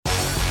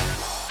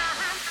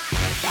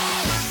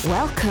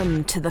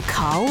Welcome to the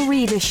Carl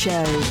Reader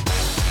Show.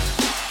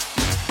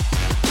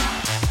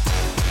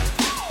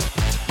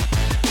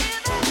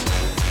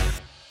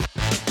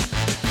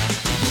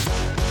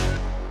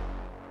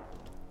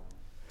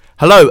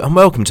 Hello and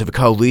welcome to the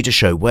Carl Reader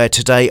Show, where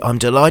today I'm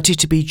delighted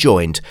to be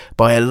joined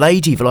by a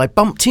lady that I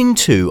bumped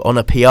into on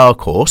a PR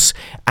course,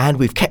 and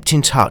we've kept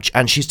in touch,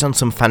 and she's done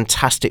some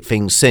fantastic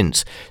things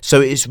since.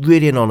 So it is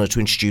really an honour to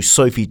introduce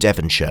Sophie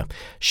Devonshire.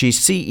 She's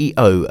CEO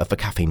of the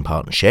Caffeine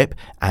Partnership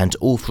and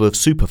author of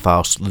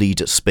Superfast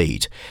Lead at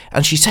Speed.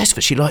 And she says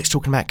that she likes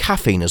talking about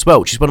caffeine as well,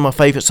 which is one of my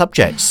favourite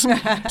subjects.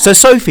 So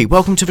Sophie,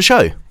 welcome to the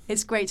show.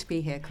 It's great to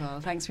be here,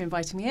 Carl. Thanks for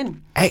inviting me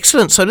in.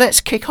 Excellent. So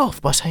let's kick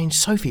off by saying,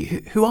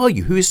 Sophie, who are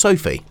you? Who is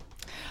Sophie?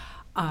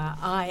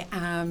 I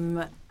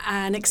am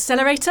an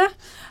accelerator.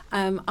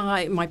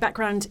 My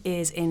background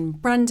is in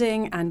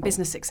branding and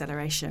business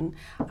acceleration,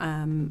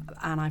 and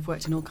I've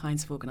worked in all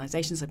kinds of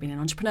organisations. I've been an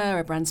entrepreneur,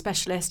 a brand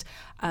specialist,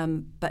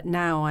 but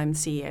now I'm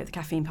CEO of the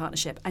Caffeine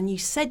Partnership. And you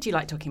said you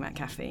like talking about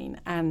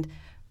caffeine, and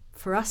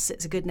for us,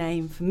 it's a good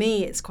name. For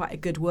me, it's quite a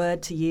good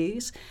word to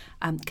use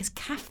because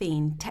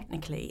caffeine,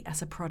 technically,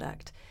 as a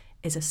product,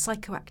 is a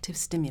psychoactive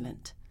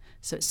stimulant.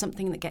 So it's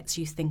something that gets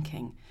you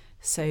thinking.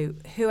 So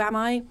who am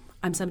I?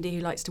 I'm somebody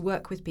who likes to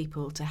work with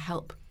people to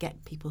help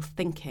get people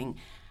thinking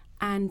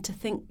and to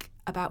think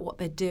about what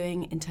they're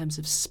doing in terms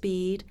of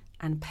speed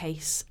and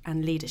pace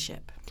and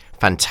leadership.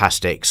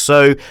 Fantastic.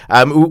 So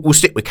we'll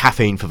stick with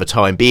caffeine for the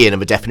time being,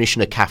 and the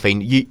definition of caffeine.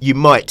 You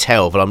might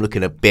tell that I'm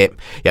looking a bit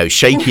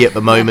shaky at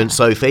the moment,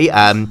 Sophie.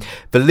 The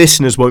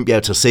listeners won't be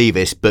able to see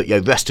this, but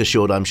rest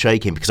assured I'm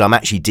shaking because I'm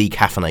actually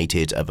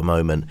decaffeinated at the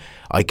moment.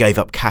 I gave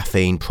up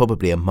caffeine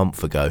probably a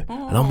month ago,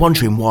 and I'm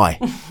wondering why.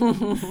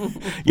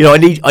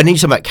 I need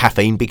some of that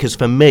caffeine because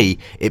for me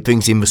it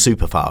brings in the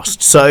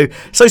Superfast. So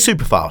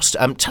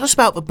Superfast. Tell us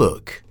about the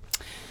book.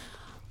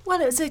 Well,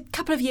 it was a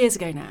couple of years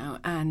ago now,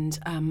 and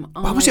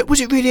was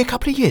it really a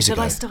couple of years ago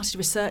that I started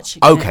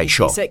researching? Okay,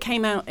 sure. So it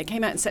came out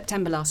in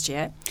September last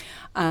year,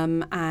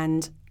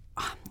 and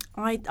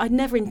I'd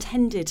never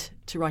intended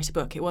to write a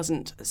book. It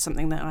wasn't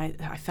something that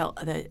I felt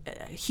a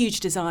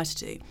huge desire to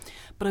do,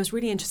 but I was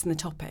really interested in the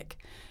topic.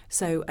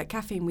 So at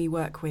Caffeine, we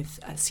work with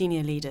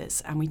senior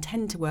leaders, and we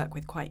tend to work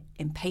with quite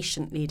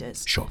impatient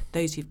leaders. Sure.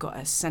 Those who've got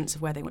a sense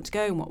of where they want to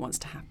go and what wants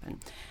to happen.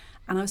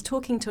 And I was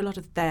talking to a lot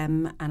of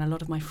them and a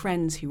lot of my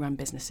friends who run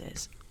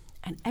businesses,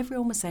 and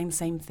everyone was saying the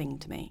same thing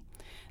to me.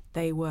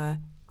 They were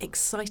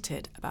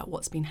excited about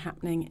what's been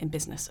happening in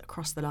business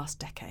across the last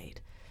decade.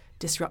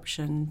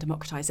 Disruption,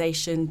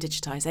 democratisation,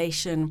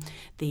 digitisation,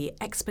 the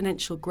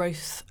exponential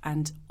growth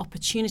and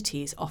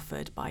opportunities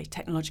offered by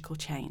technological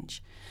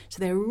change. So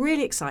they were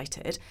really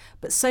excited,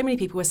 but so many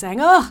people were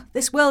saying,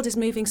 this world is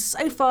moving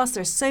so fast,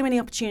 there are so many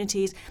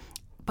opportunities,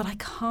 but I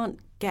can't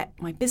get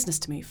my business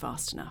to move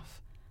fast enough.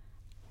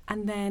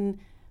 And then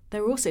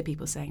there were also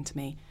people saying to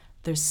me,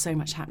 there's so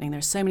much happening,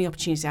 there's so many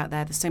opportunities out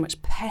there, there's so much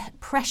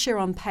pressure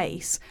on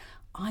pace,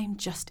 I'm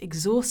just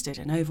exhausted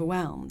and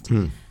overwhelmed.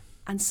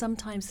 And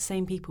sometimes the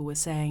same people were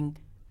saying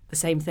the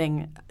same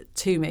thing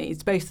to me,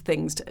 it's both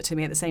things to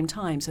me at the same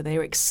time. So they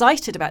were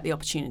excited about the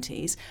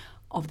opportunities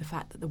of the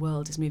fact that the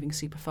world is moving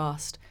super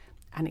fast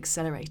and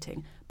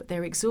accelerating, but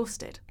they're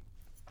exhausted.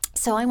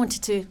 So I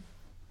wanted to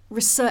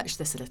research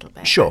this a little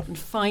bit. Sure. And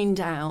find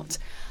out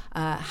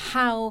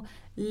how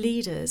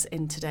leaders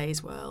in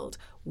today's world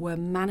were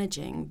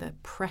managing the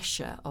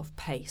pressure of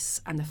pace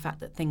and the fact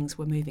that things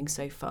were moving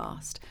so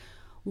fast.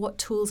 What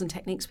tools and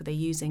techniques were they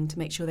using to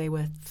make sure they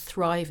were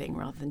thriving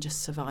rather than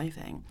just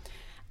surviving?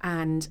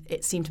 And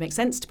it seemed to make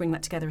sense to bring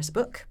that together as a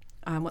book.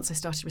 Once I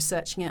started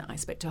researching it, I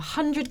spoke to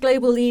 100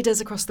 global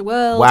leaders across the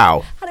world.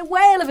 Wow. Had a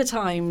whale of a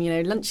time,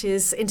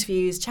 lunches,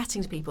 interviews,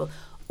 chatting to people,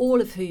 all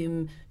of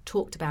whom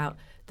talked about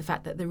the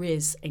fact that there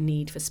is a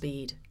need for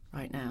speed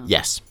right now.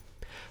 Yes.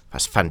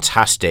 That's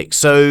fantastic.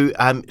 So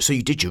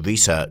you did your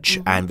research,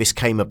 and this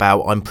came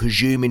about, I'm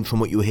presuming,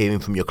 from what you were hearing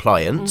from your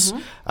clients.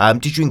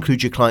 Did you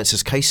include your clients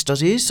as case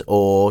studies,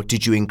 or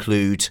did you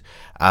include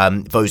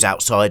those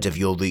outside of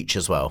your reach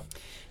as well?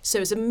 So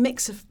it was a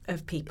mix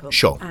of people.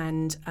 Sure.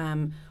 And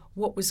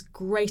what was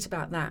great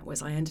about that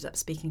was I ended up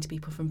speaking to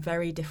people from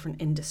very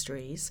different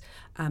industries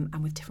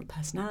and with different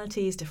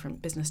personalities,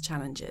 different business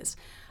challenges.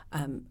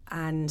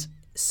 And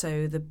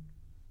so the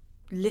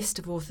list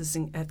of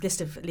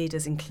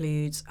leaders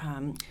includes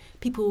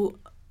people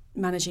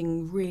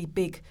managing really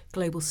big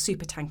global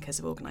super tankers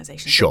of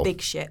organisations, sure.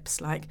 Big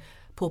ships like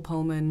Paul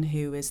Polman,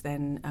 who is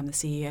then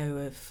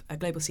the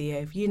global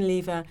CEO of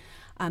Unilever,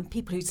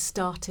 people who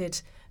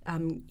started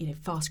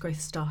fast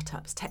growth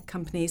startups, tech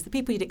companies, the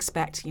people you'd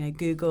expect,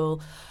 Google,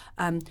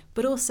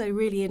 but also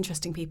really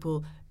interesting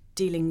people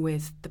dealing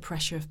with the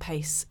pressure of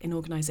pace in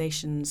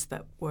organisations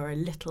that were a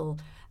little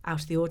out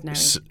of the ordinary.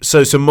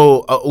 So some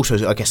more,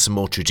 also I guess some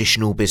more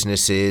traditional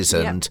businesses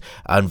and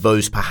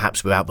those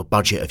perhaps without the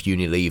budget of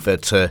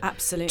Unilever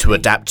to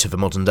adapt to the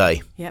modern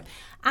day. Yep.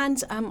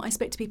 And I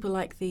spoke to people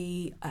like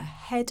the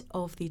head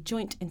of the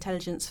Joint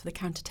Intelligence for the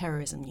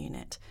Counter-Terrorism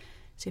Unit.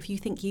 So if you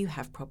think you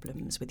have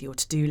problems with your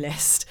to-do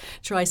list,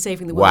 try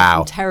saving the world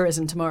from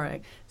terrorism tomorrow.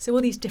 So all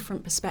these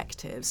different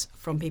perspectives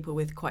from people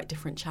with quite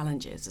different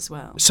challenges as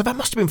well. So that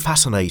must have been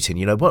fascinating.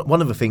 You know,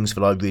 one of the things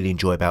that I really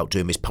enjoy about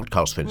doing this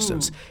podcast, for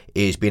instance,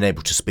 is being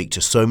able to speak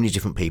to so many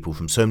different people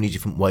from so many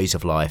different ways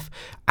of life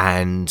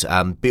and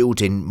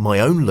building my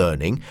own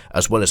learning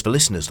as well as the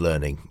listeners'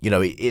 learning. You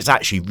know, it's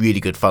actually really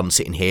good fun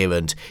sitting here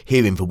and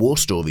hearing the war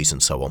stories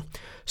and so on.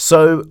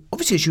 So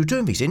obviously, as you were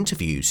doing these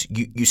interviews,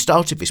 you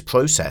started this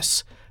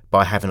process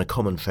by having a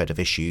common thread of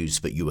issues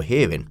that you were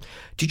hearing.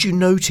 Did you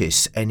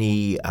notice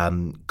any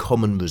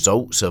common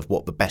results of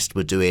what the best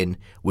were doing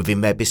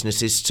within their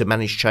businesses to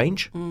manage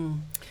change?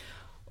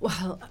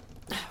 Well,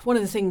 one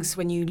of the things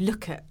when you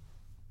look at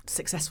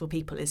successful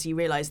people is you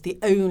realise the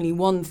only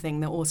one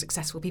thing that all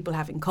successful people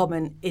have in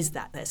common is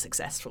that they're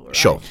successful, right?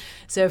 Sure.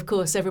 So, of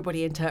course,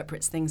 everybody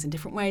interprets things in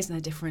different ways and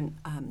their different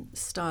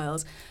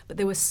styles. But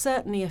there were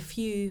certainly a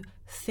few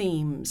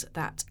themes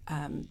that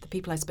the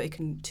people I've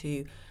spoken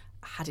to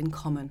had in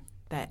common: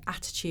 their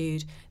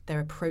attitude, their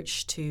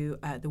approach to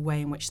the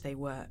way in which they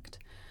worked.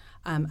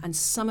 And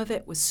some of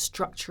it was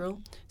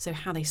structural, so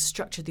how they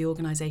structured the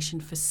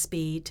organisation for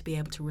speed to be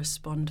able to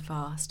respond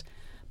fast.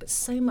 But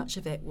so much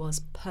of it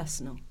was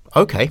personal.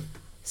 Okay.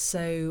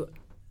 So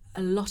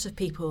a lot of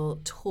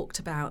people talked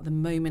about the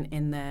moment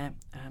in their,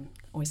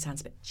 always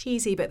sounds a bit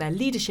cheesy, but their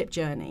leadership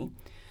journey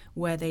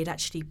where they'd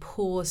actually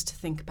paused to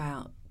think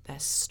about their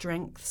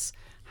strengths,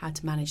 how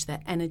to manage their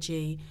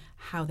energy,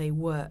 how they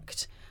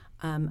worked.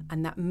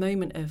 And that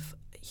moment of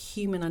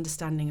human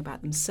understanding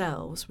about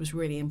themselves was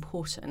really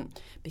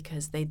important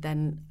because they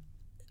then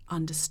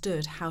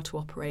understood how to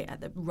operate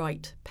at the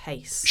right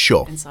pace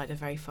inside a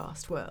very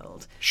fast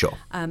world. Sure.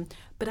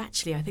 But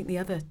actually, I think the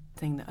other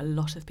thing that a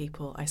lot of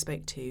people I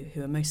spoke to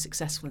who are most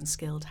successful and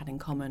skilled had in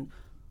common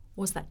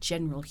was that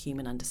general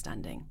human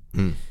understanding.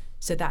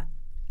 So that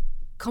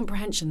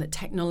comprehension that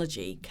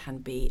technology can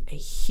be a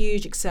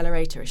huge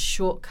accelerator, a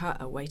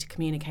shortcut, a way to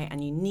communicate,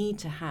 and you need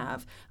to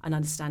have an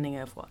understanding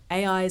of what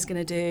AI is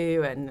going to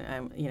do and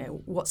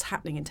what's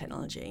happening in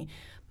technology,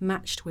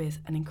 matched with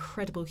an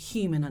incredible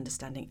human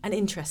understanding, an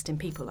interest in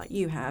people like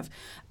you have,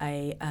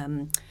 a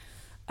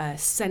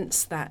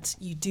sense that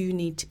you do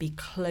need to be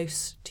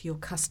close to your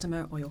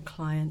customer or your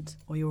client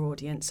or your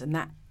audience, and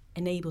that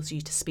enables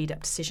you to speed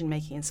up decision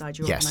making inside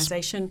your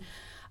organisation,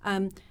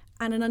 and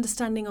an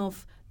understanding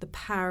of the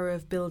power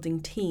of building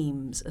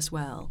teams as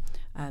well.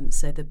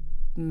 So the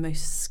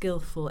most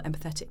skillful,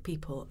 empathetic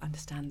people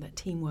understand that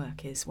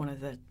teamwork is one of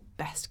the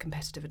best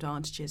competitive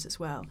advantages as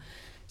well.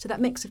 So that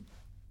mix of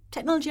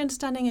technology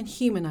understanding and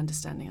human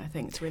understanding, I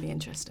think, is really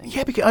interesting.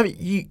 Yeah, because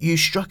you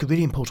struck a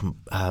really important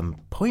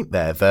point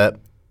there that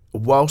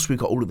whilst we've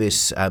got all of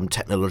this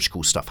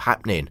technological stuff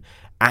happening,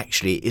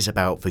 actually it is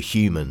about the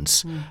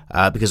humans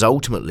because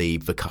ultimately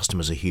the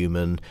customers are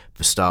human,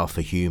 the staff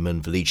are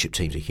human, the leadership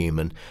teams are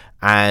human.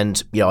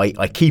 And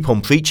I keep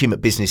on preaching that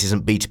business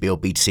isn't B2B or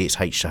B2C,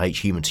 it's H to H,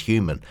 human to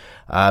human.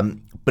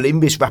 But in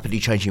this rapidly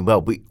changing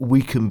world,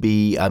 we can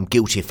be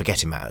guilty of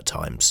forgetting that at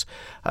times.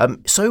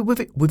 So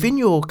within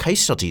your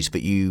case studies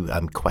that you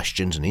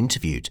questioned and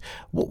interviewed,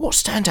 what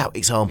standout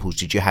examples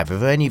did you have? Are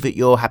there any that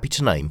you're happy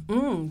to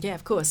name? Yeah,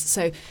 of course.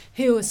 So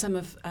who were some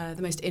of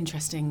the most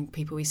interesting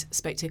people we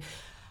spoke to?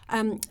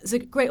 There's a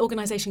great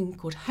organisation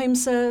called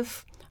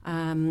HomeServe.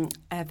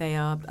 They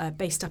are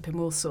based up in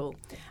Walsall.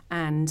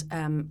 And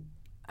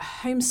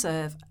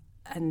HomeServe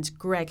and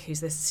Greg,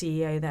 who's the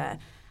CEO there,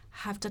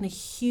 have done a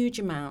huge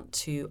amount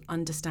to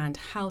understand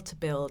how to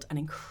build an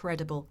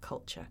incredible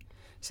culture.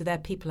 So their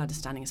people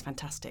understanding is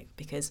fantastic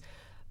because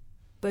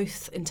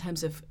both in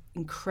terms of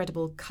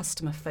incredible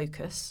customer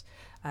focus,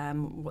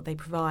 what they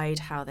provide,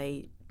 how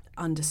they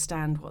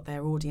understand what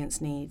their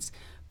audience needs,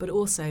 but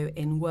also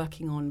in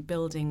working on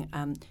building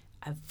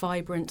a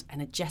vibrant,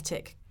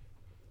 energetic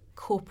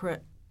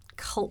corporate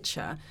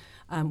culture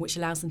which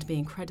allows them to be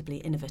incredibly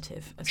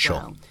innovative as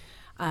well.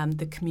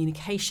 The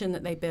communication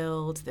that they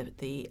build,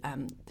 the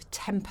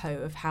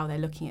tempo of how they're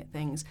looking at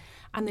things,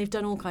 and they've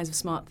done all kinds of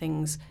smart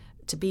things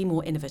to be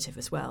more innovative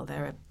as well.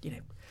 They're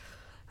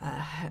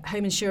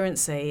home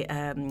insurance, a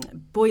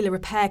boiler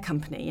repair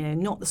company,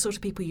 not the sort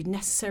of people you'd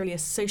necessarily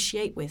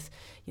associate with,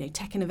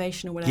 tech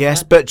innovation or whatever.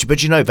 Yes, but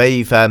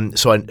they've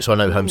so I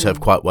know HomeServe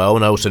quite well,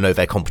 and I also know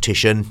their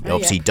competition,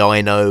 obviously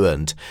Dyno,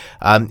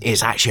 and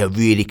it's actually a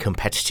really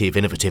competitive,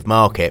 innovative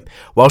market.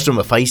 Whilst on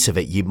the face of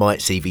it, you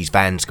might see these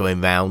vans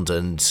going round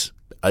and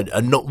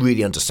not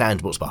really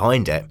understand what's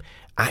behind it.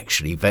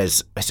 Actually,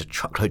 there's a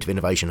truckload of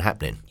innovation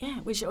happening. Yeah,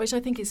 which I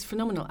think is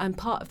phenomenal. And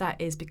part of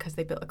that is because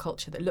they built a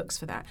culture that looks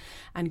for that.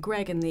 And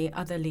Greg and the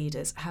other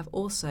leaders have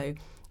also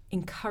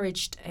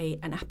encouraged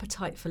an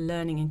appetite for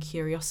learning and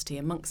curiosity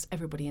amongst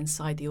everybody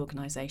inside the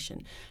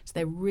organisation. So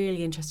they're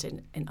really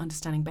interested in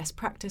understanding best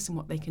practice and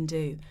what they can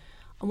do.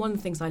 And one of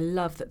the things I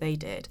love that they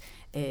did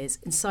is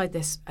inside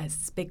this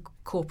big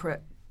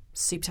corporate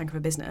supertanker of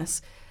a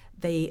business,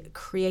 they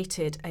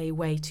created a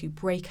way to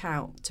break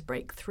out, to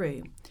break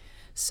through.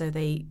 So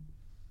they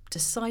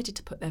decided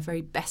to put their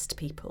very best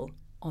people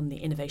on the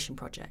innovation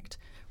project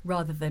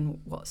rather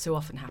than what so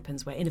often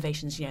happens where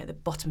innovation's, at the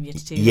bottom of your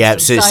to-do Yeah,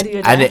 list, so on the side of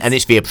your desk. and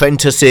it's the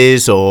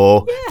apprentices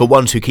or the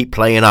ones who keep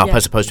playing up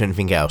as opposed to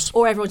anything else.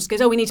 Or everyone just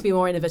goes, we need to be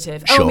more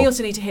innovative. Sure. We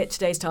also need to hit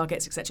today's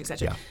targets, etc.,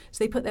 etc. Yeah.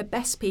 So they put their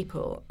best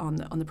people on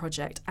the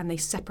project and they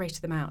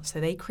separated them out. So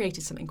they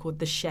created something called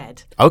The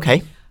Shed.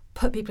 Okay.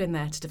 Put people in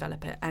there to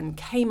develop it and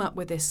came up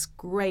with this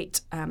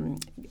great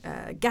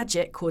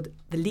gadget called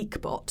the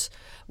LeakBot,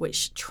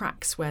 which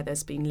tracks where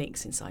there's been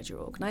leaks inside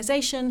your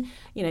organisation.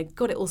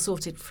 Got it all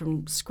sorted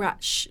from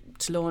scratch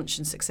to launch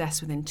and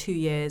success within 2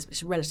 years, which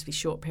is a relatively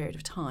short period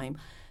of time,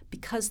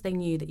 because they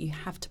knew that you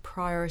have to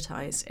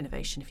prioritise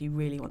innovation if you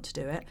really want to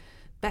do it.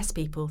 Best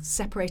people,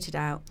 separated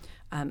out,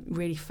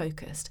 really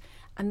focused.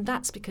 And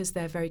that's because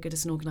they're very good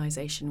as an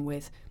organisation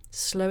with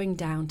slowing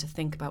down to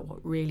think about what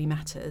really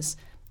matters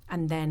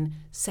and then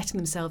setting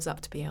themselves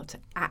up to be able to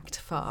act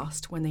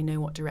fast when they know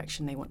what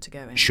direction they want to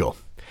go in. Sure.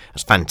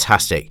 That's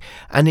fantastic.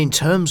 And in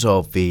terms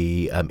of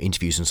the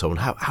interviews and so on,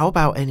 how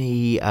about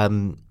any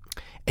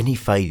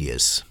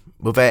failures?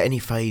 Were there any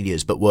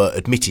failures that were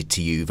admitted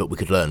to you that we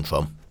could learn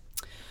from?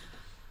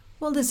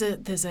 Well, there's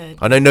a.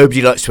 I know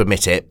nobody likes to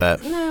admit it,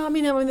 but no, I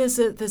mean, there's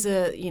a.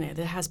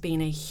 There has been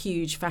a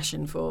huge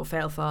fashion for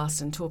fail fast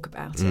and talk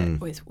about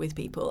it with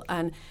people,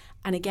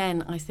 and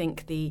again, I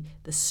think the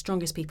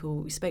strongest people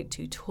we spoke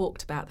to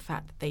talked about the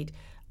fact that they'd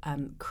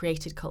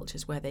created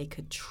cultures where they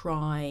could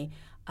try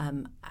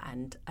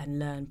and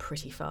learn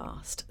pretty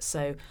fast.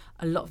 So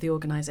a lot of the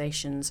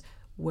organisations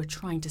were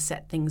trying to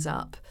set things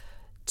up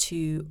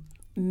to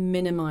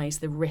minimise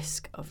the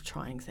risk of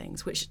trying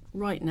things, which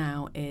right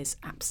now is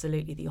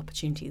absolutely the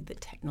opportunity that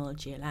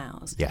technology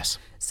allows. Yes.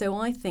 So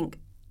I think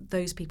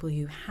those people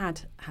who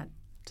had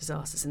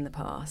disasters in the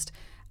past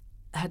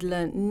had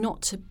learned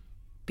not to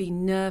be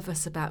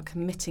nervous about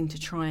committing to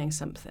trying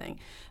something,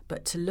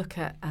 but to look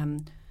at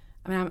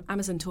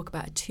Amazon talk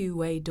about a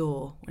two-way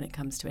door when it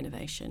comes to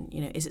innovation.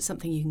 Is it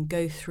something you can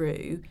go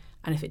through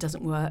and if it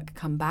doesn't work,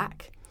 come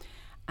back?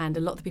 And a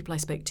lot of the people I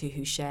spoke to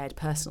who shared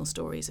personal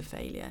stories of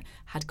failure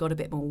had got a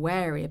bit more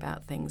wary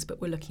about things,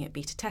 but we're looking at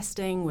beta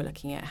testing, we're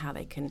looking at how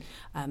they can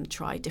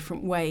try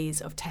different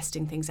ways of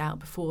testing things out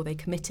before they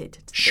committed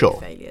to big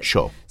failures.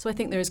 Sure. So I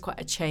think there is quite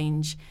a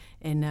change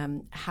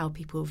in how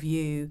people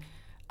view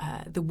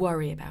the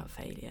worry about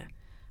failure.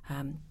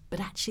 But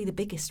actually the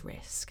biggest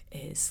risk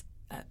is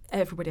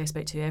everybody I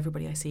spoke to,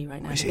 everybody I see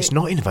right now. It's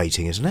not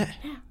innovating, isn't it?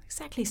 Yeah,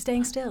 exactly.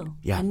 Staying still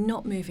and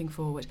not moving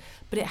forward.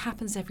 But it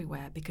happens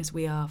everywhere because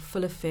we are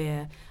full of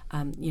fear,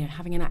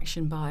 having an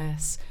action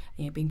bias,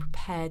 being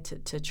prepared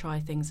to try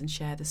things and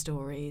share the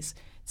stories.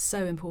 It's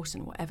so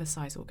important, whatever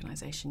size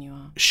organisation you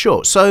are.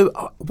 Sure. So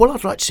what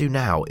I'd like to do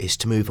now is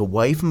to move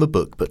away from the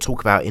book, but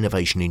talk about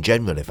innovation in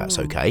general, if that's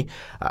okay.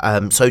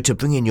 So to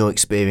bring in your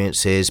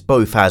experiences,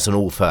 both as an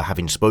author,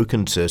 having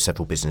spoken to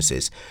several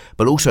businesses,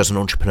 but also as an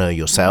entrepreneur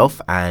yourself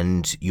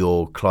and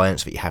your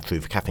clients that you have through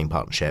the Caffeine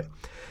Partnership.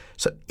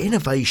 So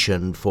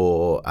innovation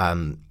for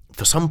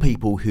some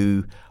people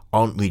who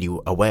aren't really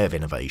aware of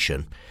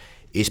innovation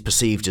is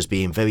perceived as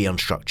being very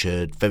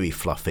unstructured, very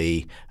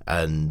fluffy,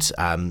 and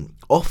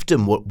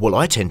often what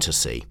I tend to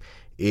see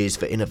is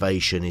that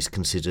innovation is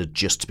considered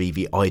just to be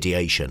the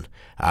ideation,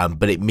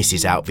 but it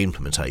misses out the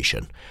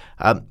implementation.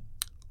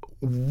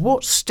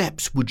 What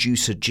steps would you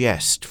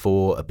suggest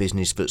for a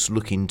business that's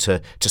looking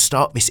to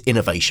start this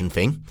innovation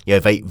thing?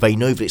 They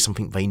know that it's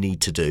something they need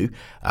to do,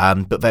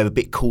 but they're a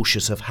bit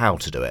cautious of how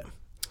to do it.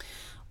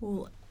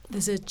 Well,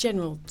 there's a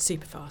general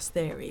superfast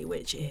theory,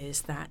 which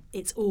is that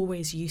it's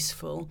always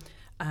useful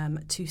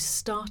to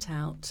start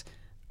out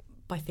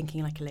by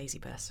thinking like a lazy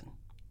person.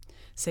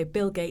 So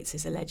Bill Gates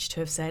is alleged to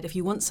have said, if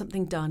you want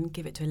something done,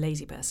 give it to a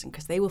lazy person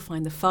because they will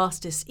find the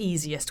fastest,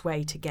 easiest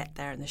way to get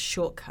there and the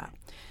shortcut.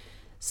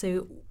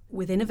 So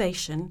with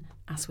innovation,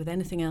 as with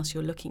anything else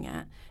you're looking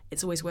at,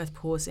 it's always worth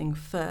pausing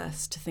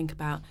first to think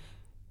about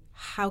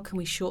how can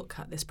we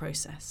shortcut this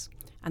process?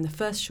 And the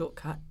first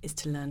shortcut is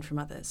to learn from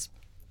others.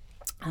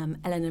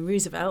 Eleanor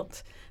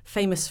Roosevelt,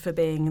 famous for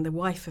being the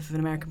wife of an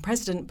American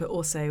president, but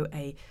also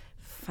a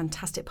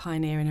fantastic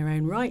pioneer in her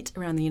own right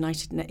around the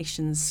United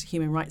Nations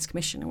Human Rights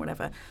Commission or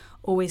whatever,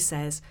 always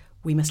says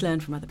we must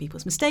learn from other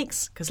people's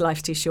mistakes because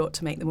life's too short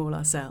to make them all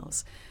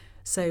ourselves.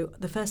 So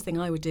the first thing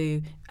I would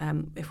do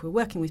if we're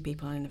working with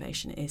people on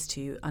innovation is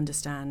to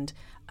understand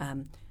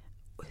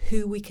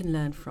who we can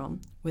learn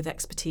from with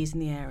expertise in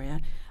the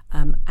area,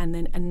 and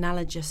then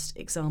analogous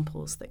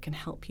examples that can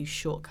help you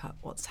shortcut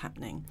what's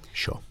happening.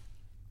 Sure.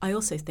 I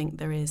also think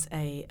there is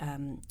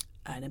an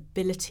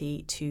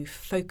ability to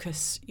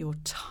focus your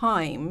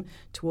time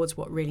towards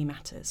what really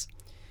matters.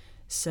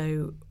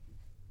 So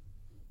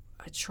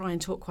I try and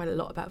talk quite a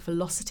lot about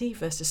velocity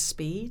versus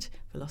speed.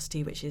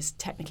 Velocity, which is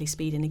technically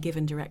speed in a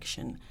given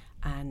direction.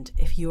 And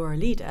if you are a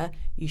leader,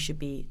 you should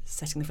be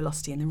setting the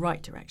velocity in the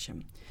right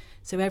direction.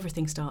 So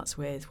everything starts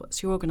with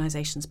what's your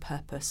organisation's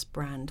purpose,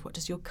 brand, what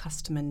does your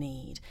customer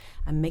need,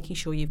 and making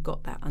sure you've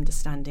got that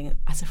understanding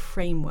as a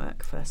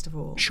framework, first of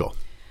all. Sure.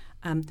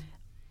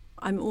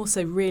 I'm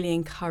also really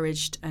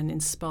encouraged and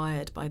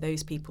inspired by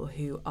those people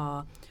who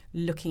are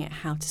looking at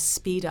how to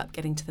speed up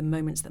getting to the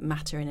moments that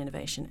matter in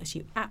innovation. As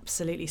you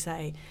absolutely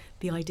say,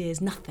 the idea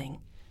is nothing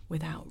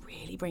without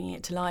really bringing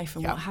it to life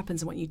and what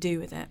happens and what you do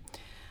with it.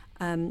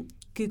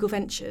 Google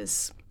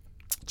Ventures,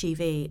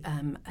 GV,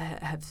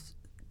 have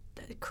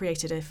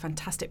created a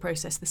fantastic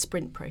process, the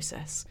Sprint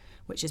process,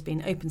 which has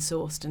been open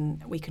sourced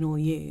and we can all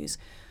use,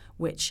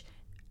 which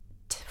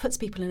puts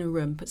people in a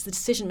room, puts the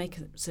decision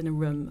makers in a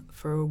room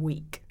for a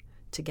week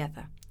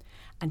together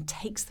and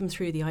takes them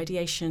through the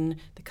ideation,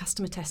 the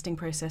customer testing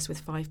process with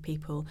 5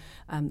 people,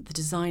 the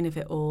design of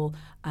it all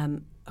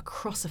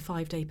across a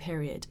 5-day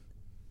period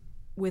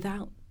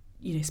without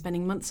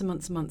spending months and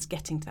months and months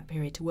getting to that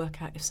period to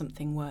work out if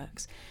something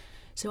works.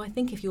 So I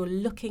think if you're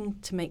looking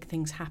to make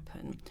things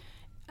happen,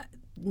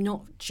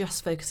 not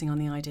just focusing on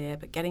the idea,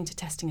 but getting to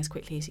testing as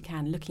quickly as you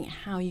can, looking at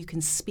how you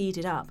can speed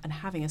it up and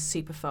having a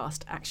super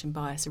fast action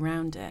bias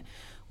around it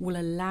will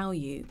allow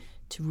you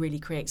to really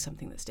create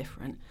something that's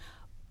different.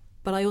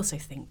 But I also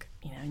think,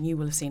 and you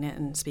will have seen it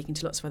and speaking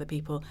to lots of other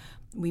people,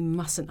 we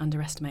mustn't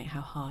underestimate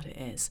how hard it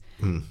is.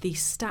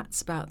 These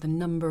stats about the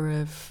number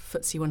of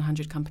FTSE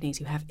 100 companies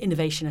who have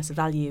innovation as a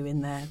value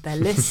in their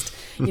list,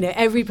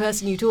 every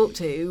person you talk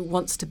to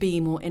wants to be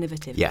more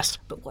innovative. Yes.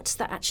 But what does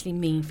that actually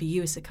mean for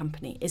you as a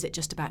company? Is it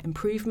just about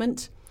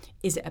improvement?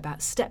 Is it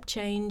about step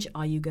change?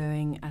 Are you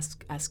going,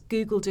 as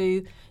Google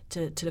do,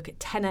 to look at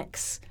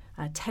 10x,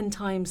 10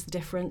 times the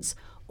difference?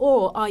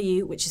 Or are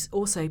you, which is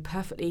also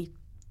perfectly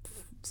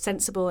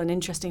sensible and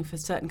interesting for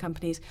certain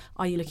companies,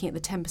 are you looking at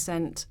the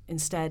 10%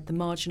 instead, the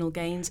marginal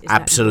gains?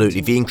 Absolutely,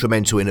 the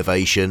incremental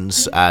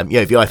innovations, the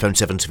iPhone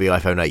 7 to the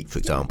iPhone 8, for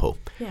example.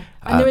 Yeah,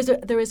 and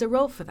there is a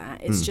role for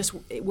that. It's just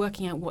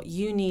working out what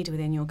you need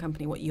within your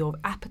company, what your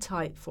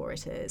appetite for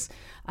it is,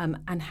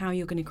 and how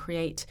you're going to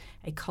create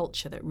a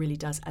culture that really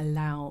does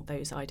allow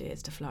those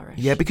ideas to flourish.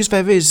 Yeah, because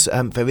there is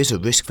a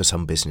risk for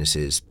some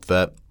businesses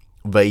that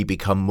they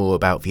become more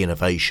about the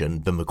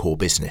innovation than the core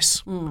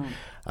business.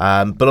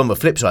 But on the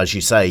flip side, as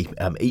you say,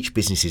 each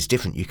business is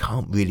different. You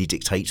can't really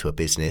dictate to a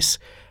business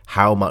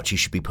how much you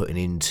should be putting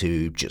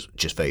into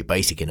just very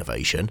basic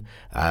innovation,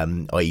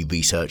 i.e.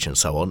 research and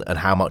so on, and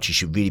how much you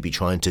should really be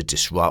trying to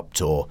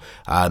disrupt or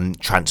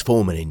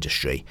transform an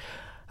industry.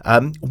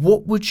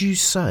 What would you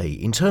say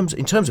in terms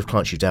of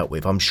clients you've dealt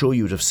with? I'm sure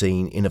you would have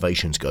seen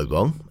innovations go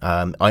wrong.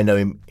 I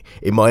know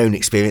in my own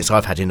experience,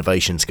 I've had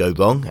innovations go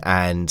wrong,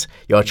 and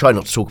I try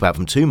not to talk about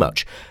them too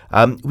much.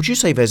 Would you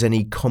say there's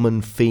any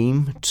common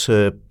theme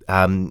to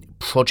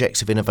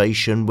projects of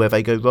innovation where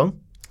they go wrong?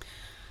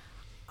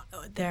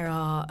 There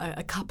are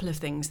a couple of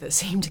things that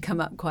seem to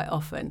come up quite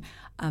often,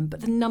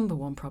 but the number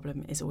one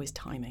problem is always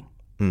timing.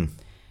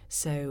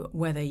 So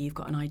whether you've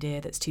got an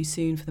idea that's too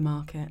soon for the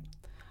market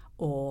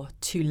or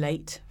too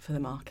late for the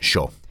market.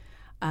 Sure.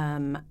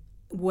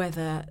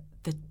 Whether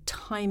the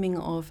timing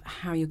of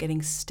how you're getting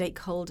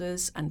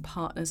stakeholders and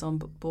partners on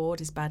board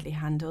is badly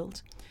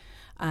handled.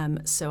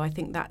 So I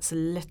think that's a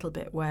little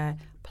bit where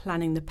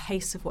planning the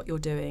pace of what you're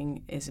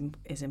doing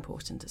is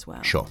important as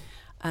well. Sure.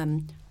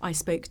 I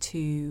spoke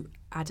to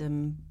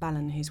Adam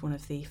Ballon, who's one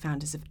of the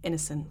founders of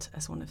Innocent,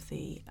 as one of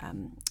the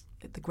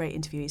great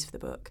interviewees for the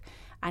book,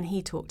 and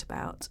he talked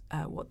about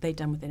what they'd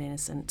done within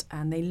Innocent,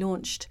 and they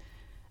launched,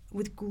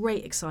 with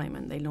great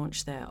excitement, they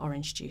launched their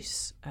orange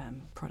juice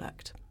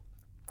product.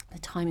 The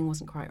timing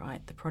wasn't quite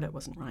right, the product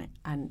wasn't right,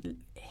 and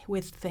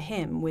for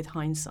him, with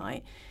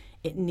hindsight,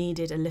 it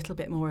needed a little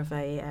bit more of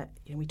a,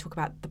 we talk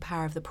about the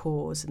power of the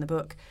pause in the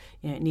book,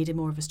 it needed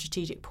more of a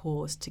strategic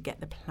pause to get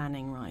the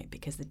planning right,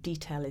 because the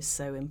detail is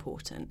so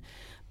important.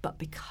 But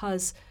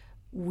because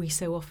we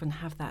so often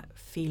have that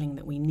feeling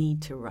that we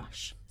need to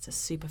rush, it's a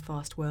super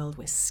fast world,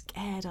 we're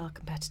scared our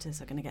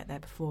competitors are going to get there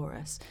before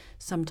us,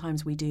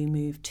 sometimes we do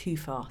move too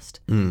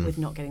fast with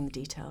not getting the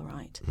detail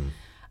right.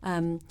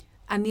 And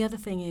the other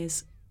thing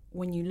is,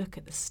 when you look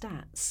at the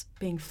stats,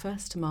 being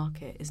first to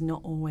market is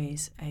not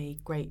always a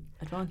great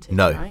advantage,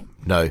 right?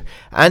 No.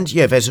 And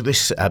there's a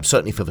risk,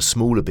 certainly for the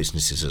smaller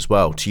businesses as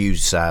well, to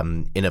use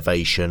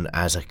innovation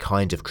as a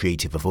kind of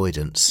creative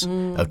avoidance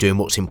of doing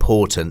what's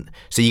important.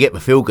 So you get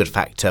the feel-good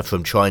factor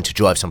from trying to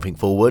drive something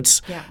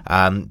forwards,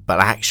 but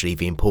actually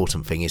the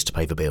important thing is to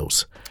pay the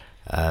bills.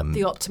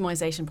 The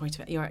optimization point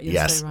of it, you're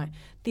yes. so right.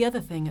 The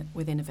other thing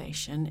with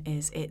innovation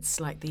is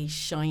it's like the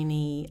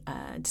shiny,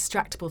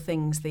 distractible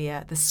things,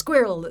 the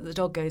squirrel that the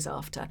dog goes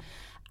after.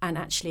 And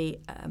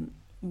actually,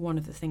 one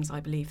of the things I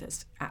believe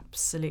that's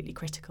absolutely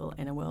critical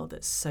in a world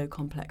that's so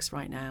complex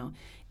right now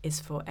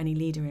is for any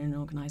leader in an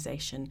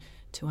organisation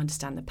to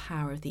understand the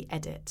power of the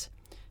edit,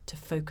 to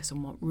focus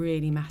on what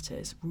really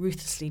matters,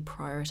 ruthlessly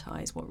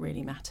prioritise what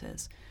really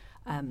matters.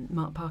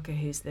 Mark Parker,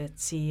 who's the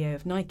CEO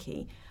of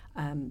Nike,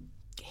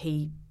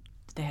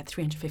 they had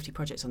 350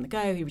 projects on the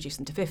go. He reduced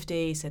them to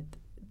 50. He said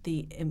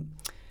the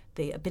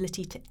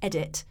ability to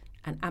edit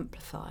and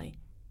amplify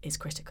is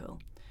critical.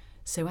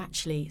 So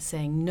actually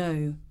saying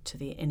no to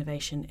the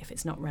innovation if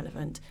it's not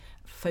relevant,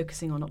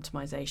 focusing on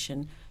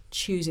optimization,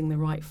 choosing the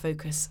right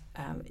focus.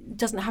 It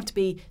doesn't have to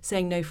be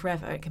saying no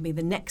forever. It can be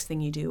the next thing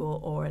you do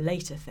or a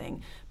later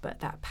thing. But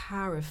that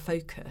power of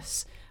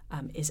focus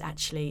is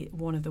actually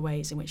one of the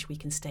ways in which we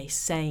can stay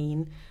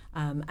sane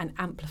and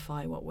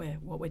amplify what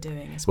we're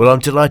doing. Well, I'm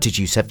delighted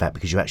you said that,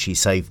 because you actually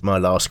saved my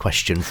last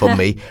question from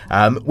me,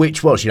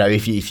 which was,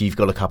 if you've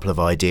got a couple of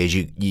ideas,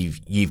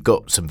 you've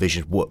got some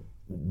vision.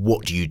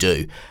 What do you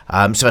do?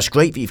 So that's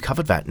great that you've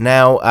covered that.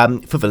 Now,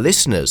 for the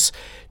listeners,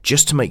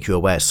 just to make you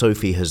aware,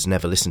 Sophie has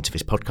never listened to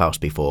this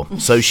podcast before,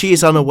 so she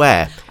is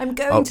unaware. I'm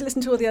going to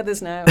listen to all the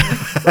others now.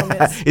 I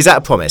promise. Is that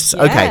a promise?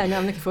 Yeah, okay. No,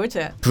 I'm looking forward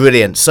to it.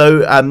 Brilliant. So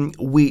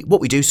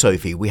what we do,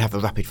 Sophie, we have a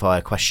rapid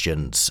fire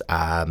questions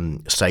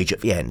stage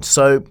at the end.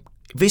 So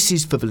this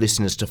is for the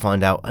listeners to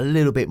find out a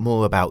little bit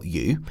more about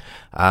you,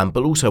 but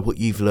also what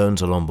you've learned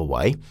along the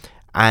way,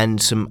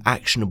 and some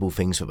actionable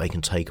things that they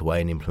can take away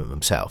and implement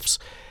themselves.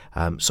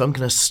 So I'm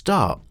going to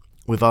start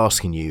with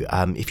asking you,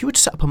 if you were to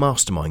set up a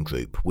mastermind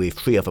group with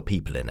 3 other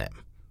people in it,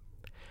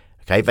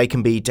 okay, they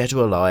can be dead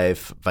or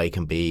alive, they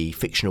can be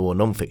fictional or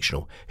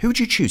non-fictional, who would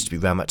you choose to be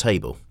around that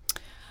table?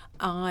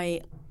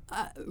 I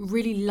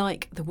really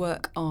like the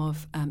work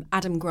of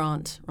Adam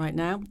Grant right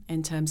now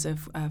in terms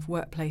of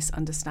workplace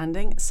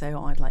understanding,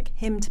 so I'd like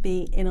him to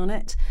be in on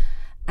it,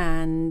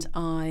 and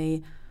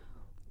I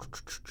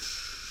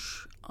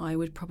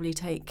would probably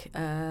take...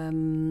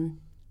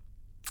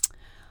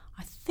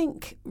 I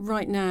think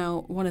right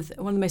now one of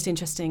the most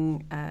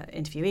interesting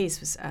interviewees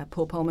was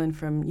Paul Polman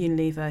from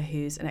Unilever,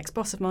 who's an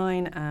ex-boss of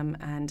mine,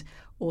 and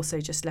also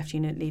just left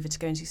Unilever to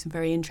go and do some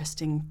very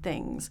interesting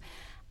things.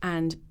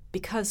 And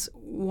because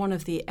one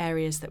of the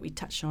areas that we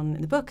touch on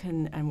in the book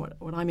and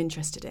what I'm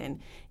interested in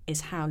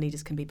is how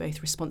leaders can be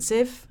both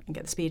responsive and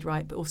get the speed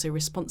right, but also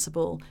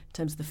responsible in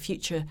terms of the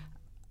future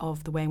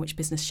of the way in which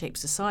business shapes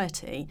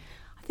society,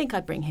 I think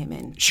I'd bring him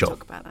in to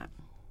talk about that.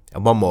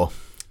 And one more.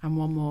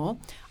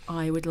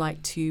 I would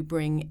like to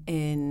bring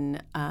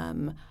in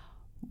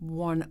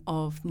one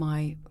of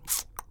my...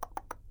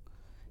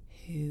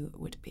 Who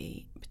would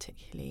be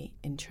particularly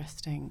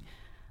interesting?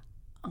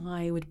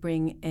 I would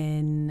bring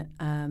in...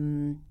 I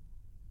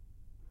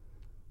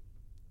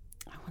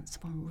want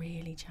someone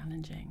really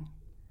challenging.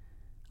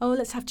 Oh,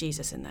 let's have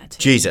Jesus in there too.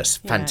 Jesus,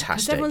 yeah,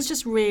 fantastic. Because everyone's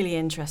just really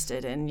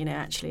interested in,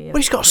 actually... Well,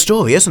 he's got a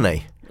story, hasn't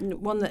he?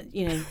 One that,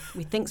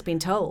 we think's been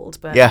told,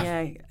 but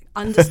yeah.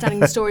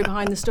 Understanding the story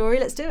behind the story,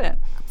 let's do it.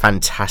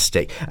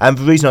 Fantastic. And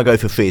the reason I go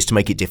for 3 is to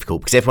make it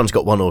difficult, because everyone's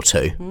got 1 or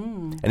 2.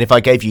 And if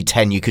I gave you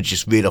 10, you could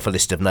just reel off a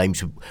list of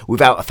names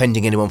without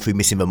offending anyone through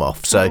missing them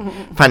off. So,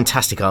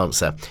 fantastic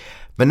answer.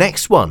 The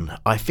next one,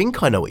 I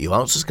think I know what your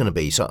answer is going to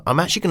be. So I'm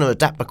actually going to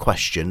adapt the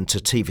question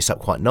to tee this up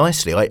quite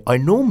nicely. I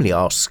normally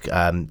ask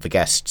the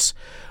guests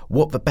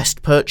what the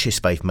best purchase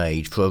they've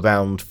made for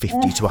around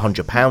 £50 to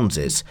 £100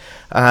 is.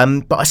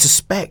 But I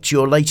suspect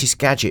your latest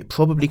gadget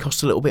probably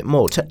cost a little bit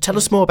more. Tell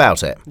us more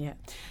about it. Yeah.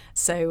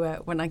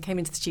 So when I came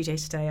into the studio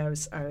today, I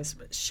was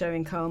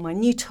showing Carl my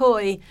new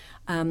toy,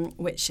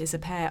 which is a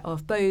pair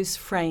of Bose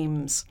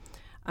frames,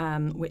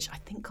 which I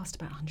think cost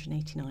about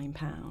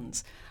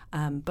 £189.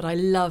 But I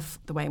love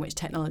the way in which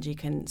technology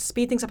can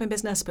speed things up in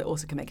business, but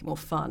also can make it more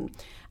fun.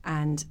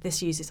 And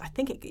this uses, I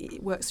think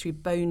it works through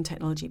bone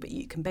technology, but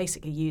you can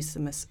basically use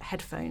them as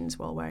headphones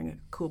while wearing a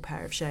cool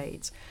pair of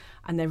shades.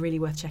 And they're really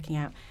worth checking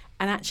out.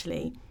 And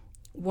actually,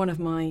 one of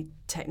my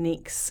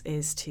techniques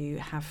is to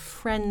have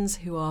friends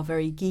who are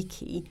very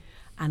geeky,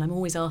 and I'm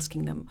always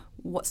asking them,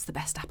 what's the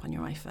best app on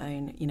your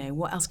iPhone?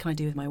 What else can I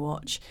do with my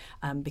watch?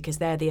 Because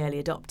they're the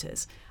early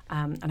adopters.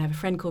 And I have a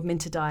friend called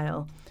Minter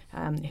Dial,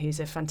 who's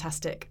a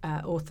fantastic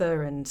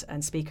author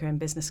and speaker and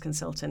business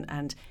consultant,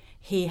 and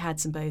he had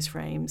some Bose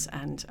frames,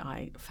 and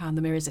I found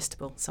them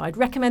irresistible. So I'd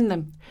recommend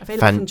them.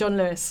 Available from John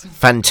Lewis.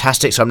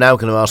 Fantastic. So I'm now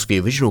going to ask the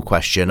original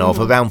question of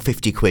around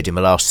 50 quid in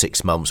the last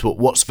 6 months.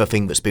 What's the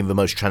thing that's been the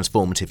most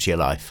transformative to your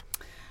life?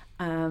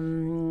 That's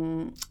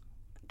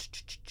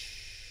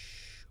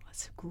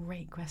a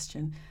great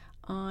question.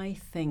 I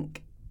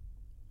think...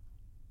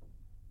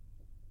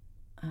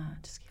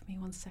 just give me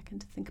 1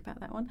 second to think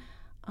about that one.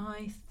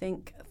 I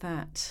think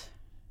that...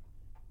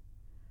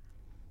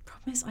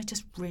 problem is I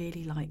just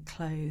really like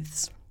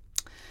clothes.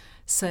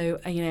 So,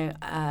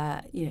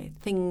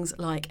 things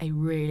like a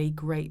really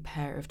great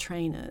pair of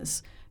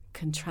trainers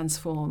can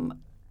transform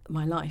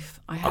my life.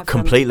 I have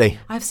completely.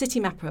 I have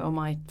Citymapper on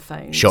my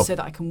phone so that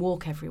I can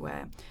walk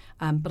everywhere.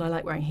 But I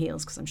like wearing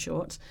heels because I'm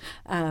short.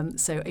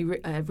 So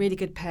a really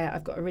good pair.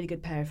 I've got a really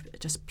good pair of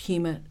just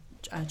Puma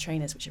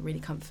trainers, which are really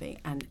comfy,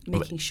 and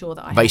making sure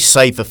that they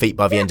save the feet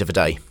by the end of the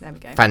day. There we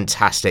go.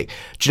 Fantastic.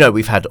 Do you know,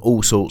 we've had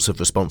all sorts of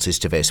responses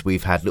to this.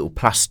 We've had little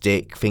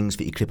plastic things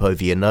that you clip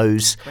over your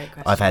nose. Great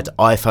question. I've had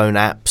iPhone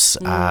apps,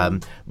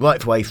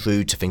 right the way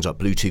through to things like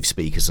Bluetooth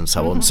speakers and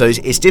so on. So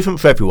it's different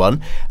for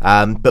everyone.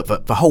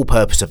 But the whole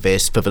purpose of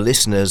this for the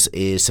listeners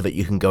is so that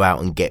you can go out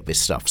and get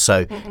this stuff.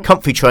 So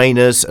comfy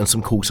trainers and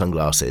some cool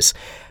sunglasses.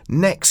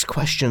 Next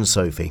question,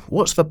 Sophie.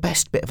 What's the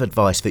best bit of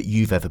advice that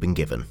you've ever been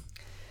given?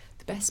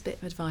 The best bit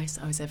of advice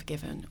I was ever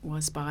given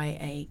was by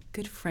a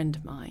good friend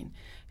of mine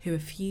who a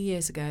few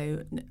years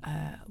ago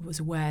was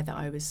aware that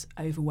I was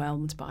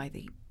overwhelmed by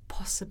the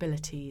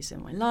possibilities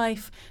in my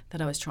life,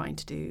 that I was trying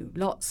to do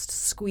lots, to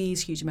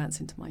squeeze huge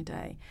amounts into my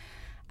day.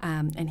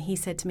 And he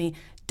said to me,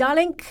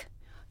 "Darling,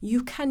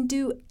 you can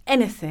do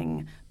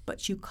anything,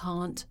 but you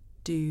can't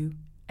do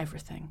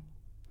everything."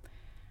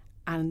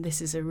 And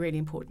this is a really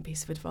important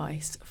piece of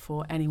advice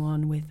for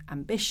anyone with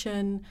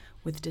ambition,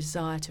 with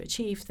desire to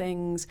achieve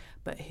things,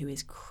 but who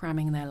is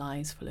cramming their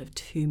lives full of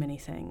too many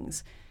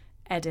things.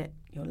 Edit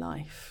your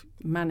life,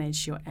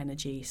 manage your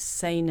energy,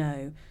 say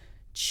no,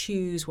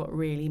 choose what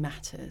really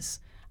matters,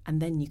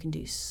 and then you can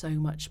do so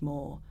much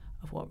more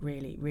of what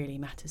really, really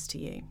matters to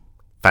you.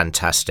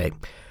 Fantastic.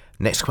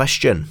 Next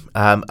question.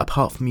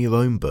 Apart from your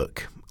own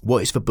book,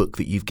 what is the book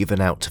that you've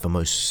given out the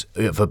most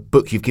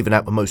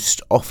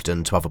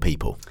often to other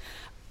people?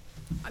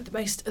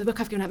 The book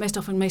I've given out most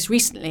often, most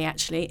recently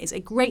actually, is a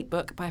great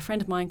book by a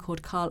friend of mine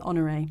called Carl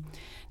Honoré.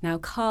 Now,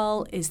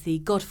 Carl is the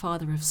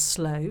godfather of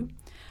slow.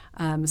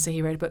 So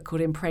he wrote a book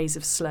called In Praise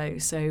of Slow.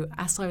 So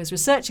as I was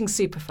researching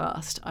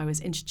Superfast, I was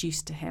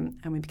introduced to him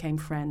and we became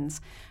friends.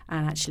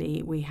 And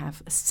actually we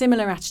have a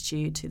similar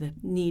attitude to the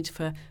need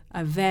for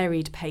a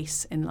varied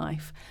pace in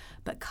life.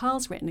 But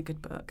Carl's written a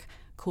good book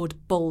called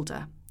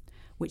Bolder,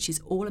 which is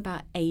all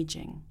about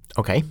ageing.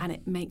 Okay. And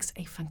it makes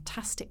a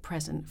fantastic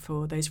present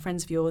for those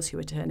friends of yours who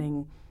are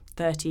turning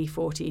 30,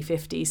 40,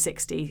 50,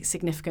 60,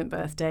 significant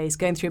birthdays,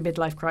 going through a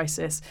midlife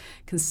crisis,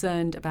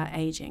 concerned about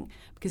ageing,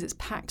 because it's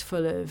packed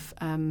full of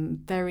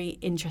very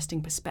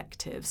interesting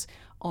perspectives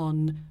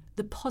on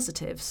the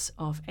positives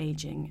of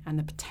ageing and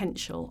the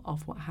potential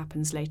of what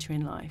happens later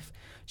in life,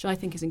 which I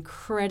think is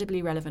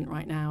incredibly relevant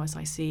right now as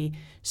I see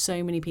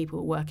so many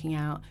people working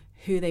out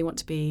who they want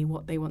to be,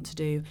 what they want to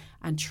do,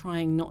 and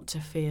trying not to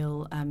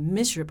feel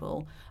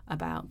miserable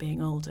about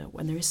being older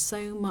when there is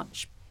so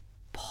much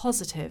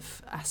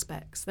positive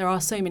aspects. There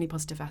are so many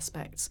positive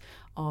aspects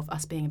of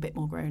us being a bit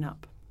more grown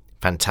up.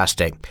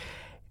 Fantastic.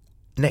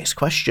 Next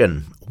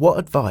question. What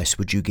advice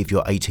would you give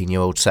your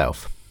 18-year-old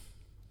self?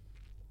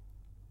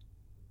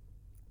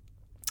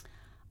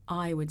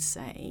 I would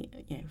say,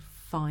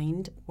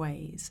 find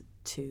ways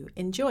to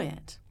enjoy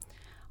it.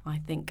 I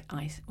think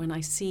I've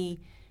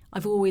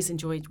always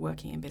enjoyed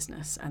working in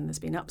business, and there's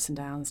been ups and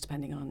downs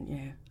depending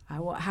on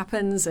what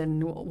happens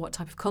and what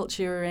type of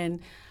culture you're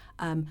in.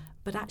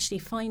 But actually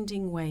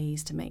finding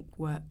ways to make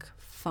work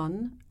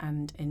fun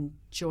and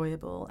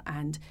enjoyable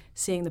and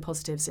seeing the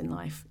positives in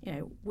life.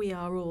 We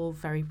are all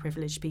very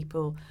privileged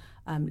people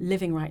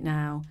living right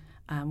now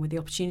with the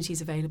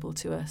opportunities available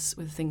to us,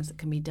 with things that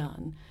can be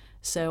done.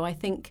 So I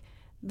think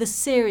the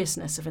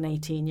seriousness of an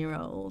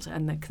 18-year-old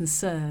and the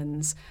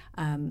concerns,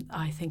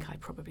 I think I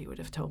probably would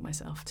have told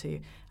myself to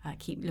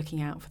keep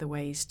looking out for the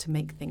ways to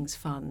make things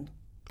fun.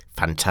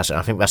 Fantastic.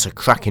 I think that's a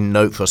cracking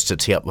note for us to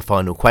tee up the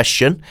final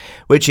question,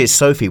 which is,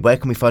 Sophie, where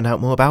can we find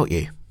out more about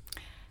you?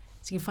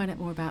 So you can find out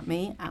more about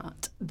me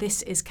at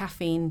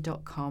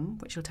thisiscaffeine.com,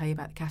 which will tell you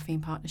about the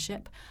Caffeine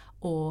Partnership,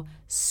 or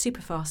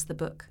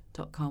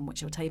superfastthebook.com,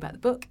 which will tell you about the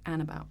book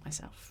and about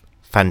myself.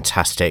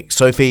 Fantastic.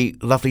 Sophie,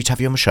 lovely to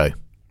have you on the show.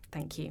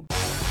 Thank you.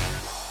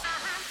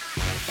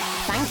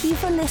 Thank you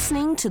for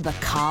listening to The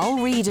Carl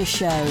Reader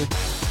Show.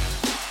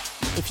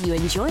 If you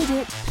enjoyed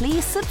it,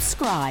 please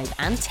subscribe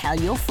and tell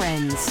your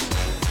friends.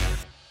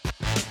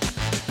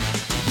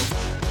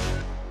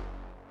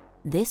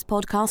 This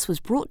podcast was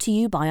brought to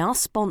you by our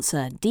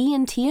sponsor,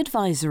 D&T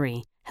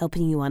Advisory,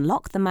 helping you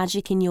unlock the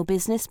magic in your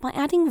business by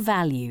adding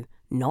value,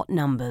 not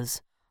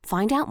numbers.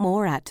 Find out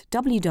more at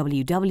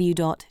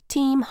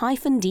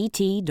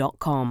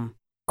www.team-dt.com.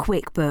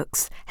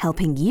 QuickBooks,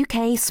 helping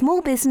UK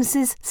small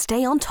businesses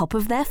stay on top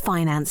of their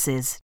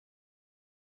finances.